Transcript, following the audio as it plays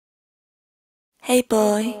Hey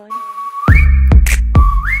boy.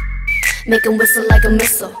 Make him whistle like a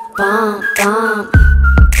missile. Bomb, bomb.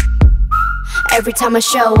 Every time I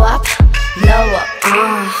show up, blow up,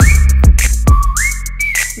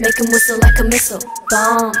 Make him whistle like a missile.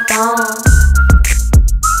 Bomb, bomb.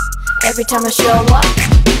 Every time I show up,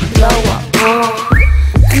 blow up,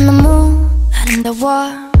 난 너무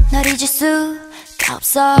아름다워 널 잊을 수가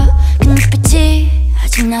없어 그 눈빛이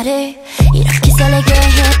아직 나를 이렇게 설레게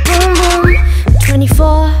해 Boom boom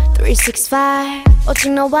 24, 365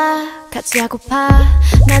 오직 너와 같이 하고파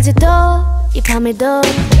낮에도 이 밤에도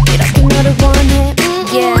이렇게 너를 원해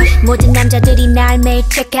Yeah. 모든 남자들이 날 매일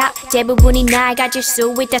check out 대부분이 날 가질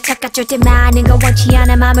수 있다 착각할 때 많은 건 원치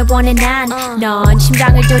않아 맘을 원해 난 넌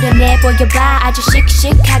심장을 도려내 보여봐 아주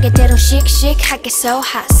씩씩하게 때로 씩씩하게 So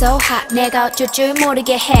hot 내가 어쩔 줄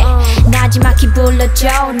모르게 해 나지막히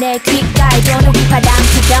불러줘 내 귓가에 도는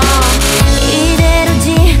휘파람처럼 이대로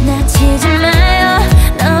지나치지 마요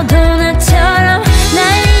너도 나처럼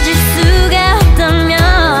날 잊을 수가 없다면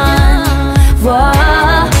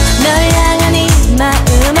널 향한 이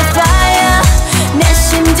마음의 fire 내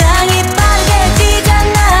심장이 빠르게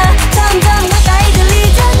뛰잖아 점점 가까이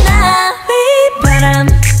들리잖아 휘바람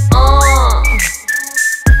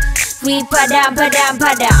휘바람 바람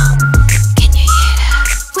바람 Can you hear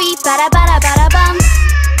that? 휘바라바라바라밤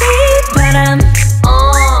휘바람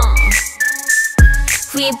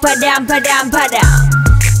휘바람 바람 바람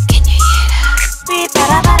Can you hear that?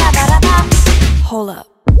 휘바라바라바라밤 Hold up.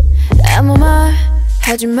 아무 말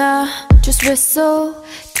하지마 Just whistle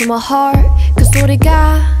to my heart 그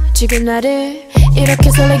소리가 지금 나를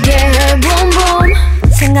이렇게 설레게 해 Boom boom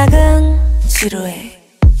생각은 지루해.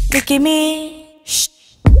 느낌이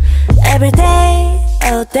Every day,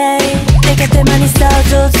 all day. 내 곁에만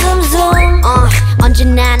있어줘 zoom zoom.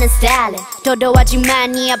 언제나 난 stylin'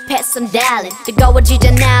 도도하지만 네 앞에선 darling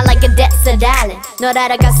뜨거워지잖아 like a desert island 널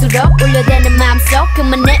알아갈수록 울려대는 맘속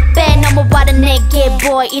그만 내빼 넘어와라 내게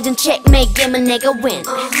boy 이젠 checkmate 게임은 내가 win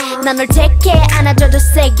난 널 take 해 안아줘도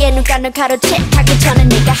세게 누가 널 가로채하기 전에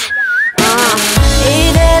네가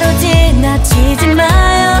이대로 지나치지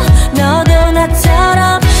마요 너도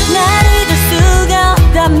나처럼 날 잊을 수가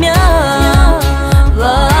없다면 널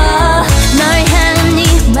향한 네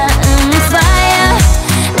마음은 fire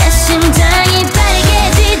내 심장이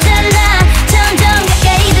빠르게 뛰잖아 점점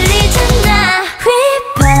가까이 들리잖아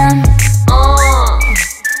휘바람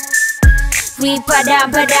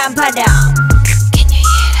휘바람 바람 바람 Can you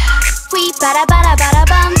hear that?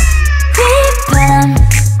 휘바라바라바라밤 휘바람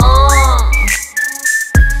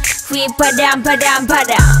휘바람 바람 바람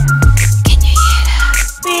Can you hear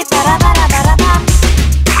that? 휘바라바라바라밤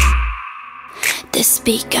This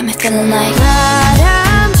beat got me feeling like 바람